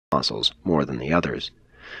apostles more than the others.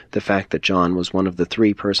 The fact that John was one of the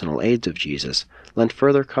 3 personal aides of Jesus lent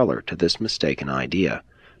further color to this mistaken idea,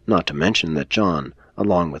 not to mention that John,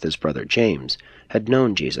 along with his brother James, had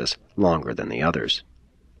known Jesus longer than the others.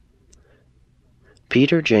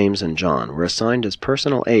 Peter, James, and John were assigned as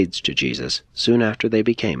personal aides to Jesus soon after they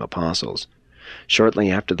became apostles.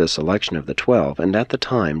 Shortly after the selection of the 12, and at the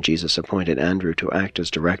time Jesus appointed Andrew to act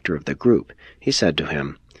as director of the group, he said to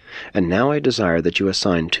him, "And now I desire that you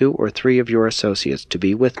assign 2 or 3 of your associates to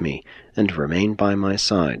be with me, and to remain by my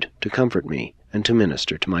side, to comfort me, and to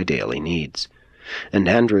minister to my daily needs." And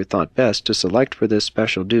Andrew thought best to select for this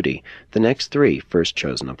special duty the next 3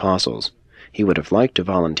 first-chosen apostles. He would have liked to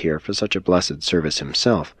volunteer for such a blessed service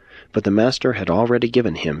himself, but the Master had already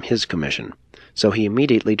given him his commission, so he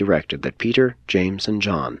immediately directed that Peter, James, and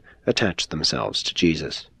John attach themselves to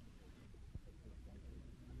Jesus.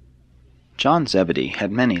 John Zebedee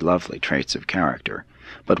had many lovely traits of character,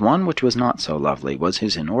 but one which was not so lovely was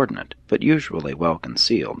his inordinate, but usually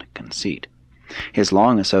well-concealed, conceit. His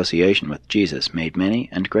long association with Jesus made many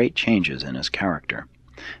and great changes in his character.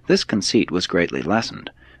 This conceit was greatly lessened,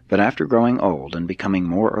 but after growing old and becoming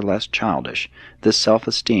more or less childish, this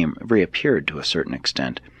self-esteem reappeared to a certain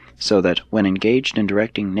extent, so that when engaged in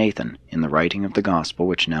directing Nathan in the writing of the gospel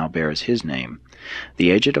which now bears his name,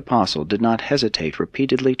 the aged apostle did not hesitate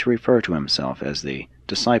repeatedly to refer to himself as the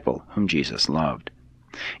disciple whom Jesus loved.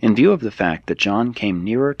 In view of the fact that John came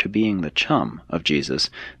nearer to being the chum of Jesus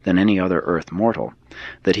than any other earth mortal,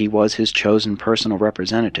 that he was his chosen personal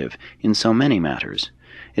representative in so many matters,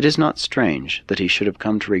 it is not strange that he should have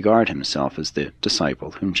come to regard himself as the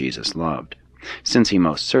disciple whom Jesus loved, since he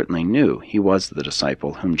most certainly knew he was the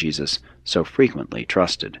disciple whom Jesus so frequently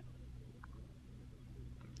trusted.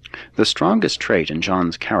 The strongest trait in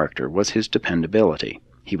John's character was his dependability.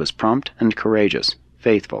 He was prompt and courageous,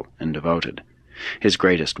 faithful and devoted. His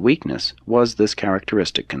greatest weakness was this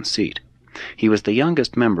characteristic conceit. He was the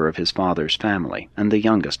youngest member of his father's family, and the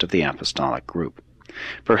youngest of the apostolic group.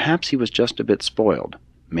 Perhaps he was just a bit spoiled.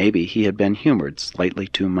 Maybe he had been humored slightly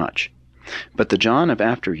too much. But the John of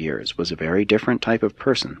after years was a very different type of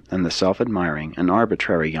person than the self-admiring and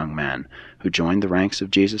arbitrary young man who joined the ranks of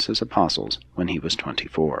Jesus' apostles when he was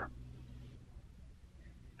 24.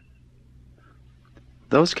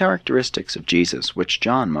 Those characteristics of Jesus which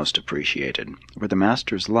John most appreciated were the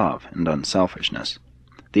Master's love and unselfishness.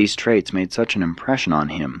 These traits made such an impression on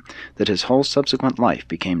him that his whole subsequent life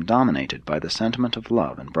became dominated by the sentiment of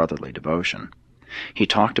love and brotherly devotion. He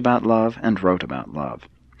talked about love and wrote about love.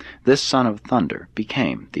 This son of thunder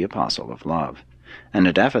became the apostle of love. And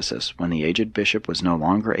at Ephesus, when the aged bishop was no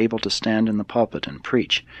longer able to stand in the pulpit and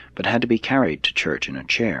preach, but had to be carried to church in a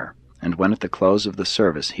chair, and when at the close of the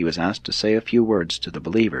service he was asked to say a few words to the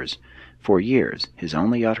believers, for years his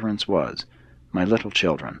only utterance was, "My little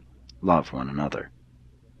children, love one another."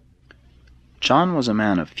 John was a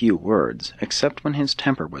man of few words, except when his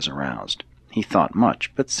temper was aroused. He thought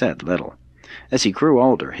much, but said little. As he grew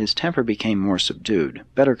older, his temper became more subdued,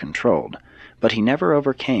 better controlled, but he never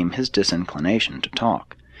overcame his disinclination to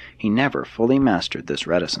talk. He never fully mastered this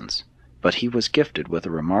reticence, but he was gifted with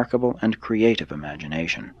a remarkable and creative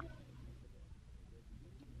imagination.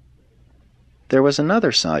 There was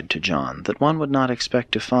another side to John that one would not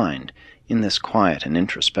expect to find in this quiet and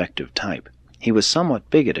introspective type. He was somewhat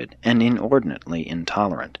bigoted and inordinately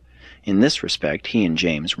intolerant. In this respect he and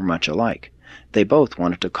James were much alike. They both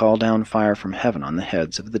wanted to call down fire from heaven on the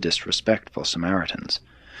heads of the disrespectful Samaritans.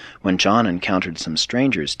 When John encountered some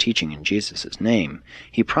strangers teaching in Jesus' name,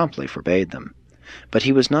 he promptly forbade them. But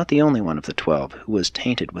he was not the only one of the 12 who was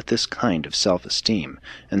tainted with this kind of self-esteem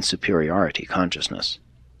and superiority consciousness.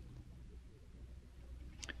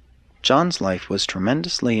 John's life was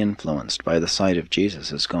tremendously influenced by the sight of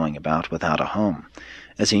Jesus' going about without a home,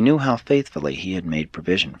 as he knew how faithfully he had made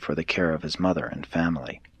provision for the care of his mother and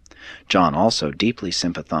family. John also deeply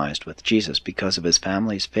sympathized with Jesus because of his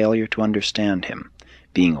family's failure to understand him,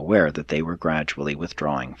 being aware that they were gradually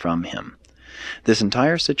withdrawing from him. This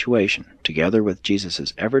entire situation, together with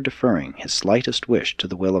Jesus' ever deferring his slightest wish to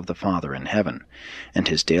the will of the Father in heaven, and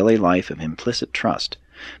his daily life of implicit trust,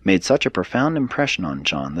 made such a profound impression on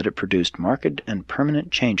John that it produced marked and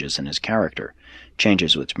permanent changes in his character,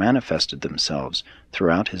 changes which manifested themselves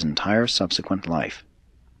throughout his entire subsequent life.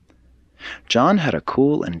 John had a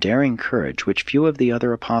cool and daring courage which few of the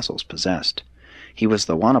other apostles possessed. He was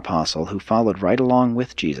the one apostle who followed right along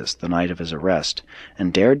with Jesus the night of his arrest,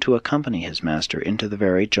 and dared to accompany his master into the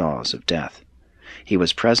very jaws of death. He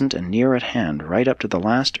was present and near at hand right up to the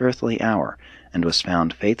last earthly hour, and was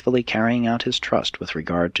found faithfully carrying out his trust with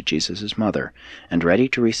regard to Jesus' mother, and ready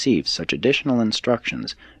to receive such additional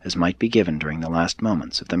instructions as might be given during the last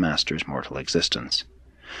moments of the Master's mortal existence.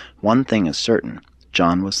 One thing is certain,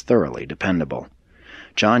 John was thoroughly dependable.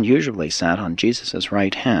 John usually sat on Jesus'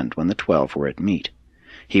 right hand when the 12 were at meat.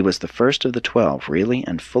 He was the first of the 12 really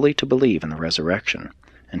and fully to believe in the resurrection,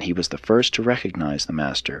 and he was the first to recognize the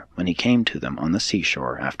Master when he came to them on the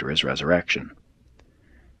seashore after his resurrection.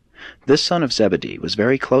 This son of Zebedee was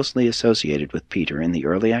very closely associated with Peter in the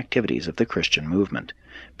early activities of the Christian movement,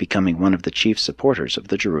 becoming one of the chief supporters of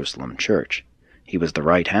the Jerusalem church. He was the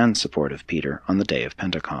right-hand support of Peter on the day of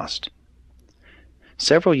Pentecost.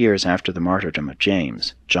 Several years after the martyrdom of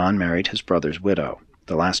James, John married his brother's widow.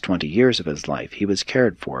 The last 20 years of his life he was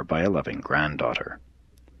cared for by a loving granddaughter.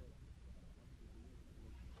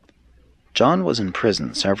 John was in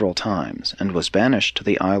prison several times, and was banished to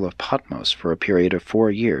the Isle of Patmos for a period of 4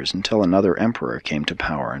 years until another emperor came to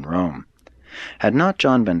power in Rome. Had not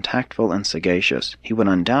John been tactful and sagacious, he would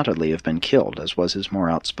undoubtedly have been killed, as was his more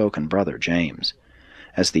outspoken brother James.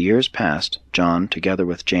 As the years passed, John, together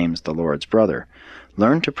with James the Lord's brother,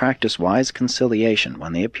 learned to practice wise conciliation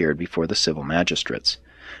when they appeared before the civil magistrates.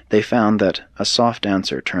 They found that a soft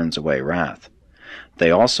answer turns away wrath.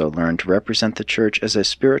 They also learned to represent the church as a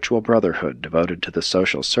spiritual brotherhood devoted to the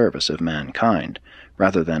social service of mankind,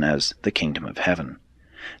 rather than as the kingdom of heaven.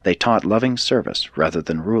 They taught loving service rather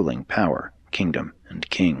than ruling power, kingdom, and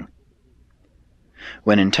king.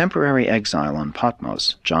 When in temporary exile on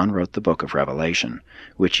Patmos, John wrote the book of Revelation,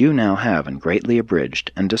 which you now have in greatly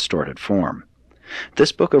abridged and distorted form.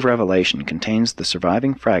 This book of Revelation contains the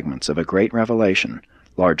surviving fragments of a great revelation,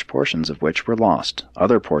 large portions of which were lost,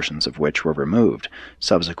 other portions of which were removed,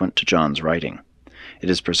 subsequent to John's writing. It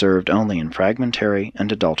is preserved only in fragmentary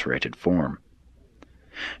and adulterated form.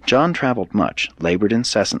 John traveled much, labored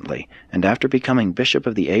incessantly, and after becoming bishop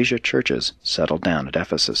of the Asia churches, settled down at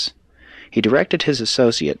Ephesus. He directed his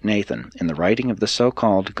associate Nathan in the writing of the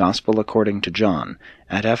so-called Gospel according to John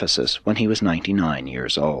at Ephesus when he was 99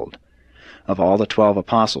 years old. Of all the 12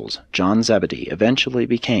 apostles, John Zebedee eventually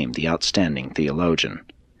became the outstanding theologian.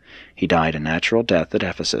 He died a natural death at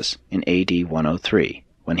Ephesus in AD 103,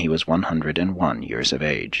 when he was 101 years of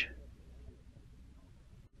age.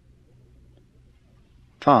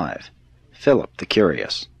 5. Philip the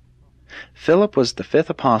Curious. Philip was the 5th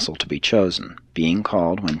apostle to be chosen, being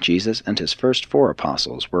called when Jesus and his first 4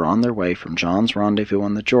 apostles were on their way from John's rendezvous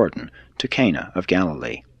on the Jordan to Cana of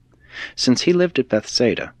Galilee. Since he lived at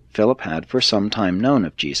Bethsaida, Philip had for some time known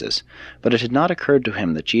of Jesus, but it had not occurred to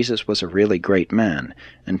him that Jesus was a really great man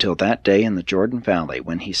until that day in the Jordan Valley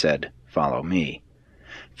when he said, "Follow me."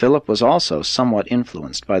 Philip was also somewhat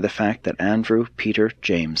influenced by the fact that Andrew, Peter,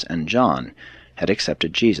 James, and John had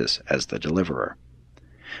accepted Jesus as the deliverer.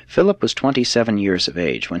 Philip was 27 years of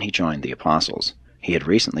age when he joined the apostles. He had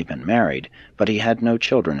recently been married, but he had no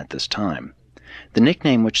children at this time. The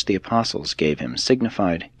nickname which the apostles gave him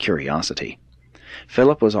signified curiosity.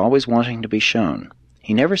 Philip was always wanting to be shown.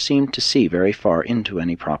 He never seemed to see very far into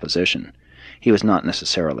any proposition. He was not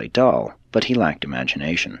necessarily dull, but he lacked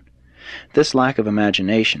imagination. This lack of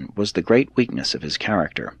imagination was the great weakness of his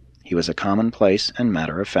character. He was a commonplace and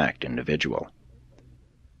matter-of-fact individual.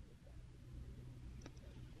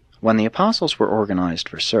 When the apostles were organized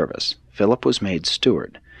for service, Philip was made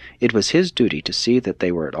steward. It was his duty to see that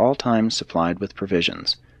they were at all times supplied with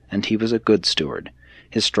provisions, and he was a good steward.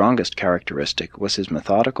 His strongest characteristic was his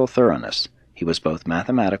methodical thoroughness. He was both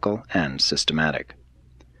mathematical and systematic.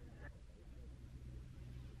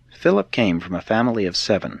 Philip came from a family of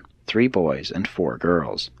 7, 3 boys and 4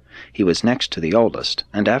 girls. He was next to the oldest,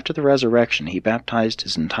 and after the resurrection he baptized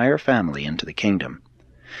his entire family into the kingdom.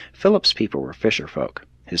 Philip's people were fisher-folk.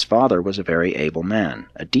 His father was a very able man,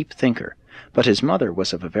 a deep thinker, but his mother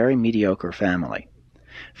was of a very mediocre family.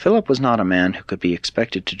 Philip was not a man who could be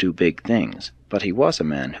expected to do big things, but he was a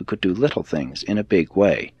man who could do little things in a big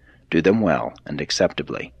way, do them well and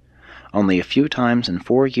acceptably. Only a few times in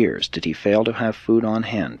 4 years did he fail to have food on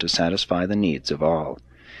hand to satisfy the needs of all.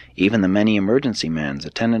 Even the many emergency mans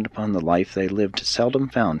attendant upon the life they lived seldom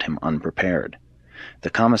found him unprepared. The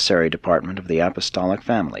commissary department of the apostolic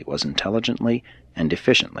family was intelligently and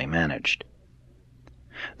efficiently managed.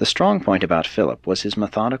 The strong point about Philip was his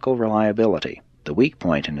methodical reliability. The weak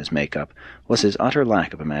point in his makeup was his utter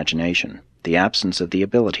lack of imagination, the absence of the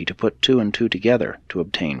ability to put 2 and 2 together to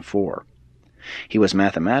obtain 4. He was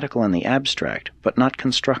mathematical in the abstract, but not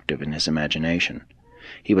constructive in his imagination.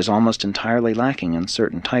 He was almost entirely lacking in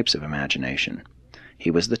certain types of imagination.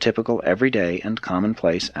 He was the typical everyday and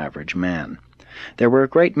commonplace average man. There were a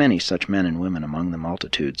great many such men and women among the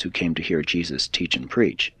multitudes who came to hear Jesus teach and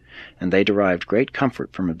preach. and they derived great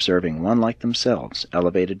comfort from observing one like themselves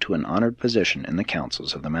elevated to an honored position in the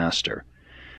councils of the Master.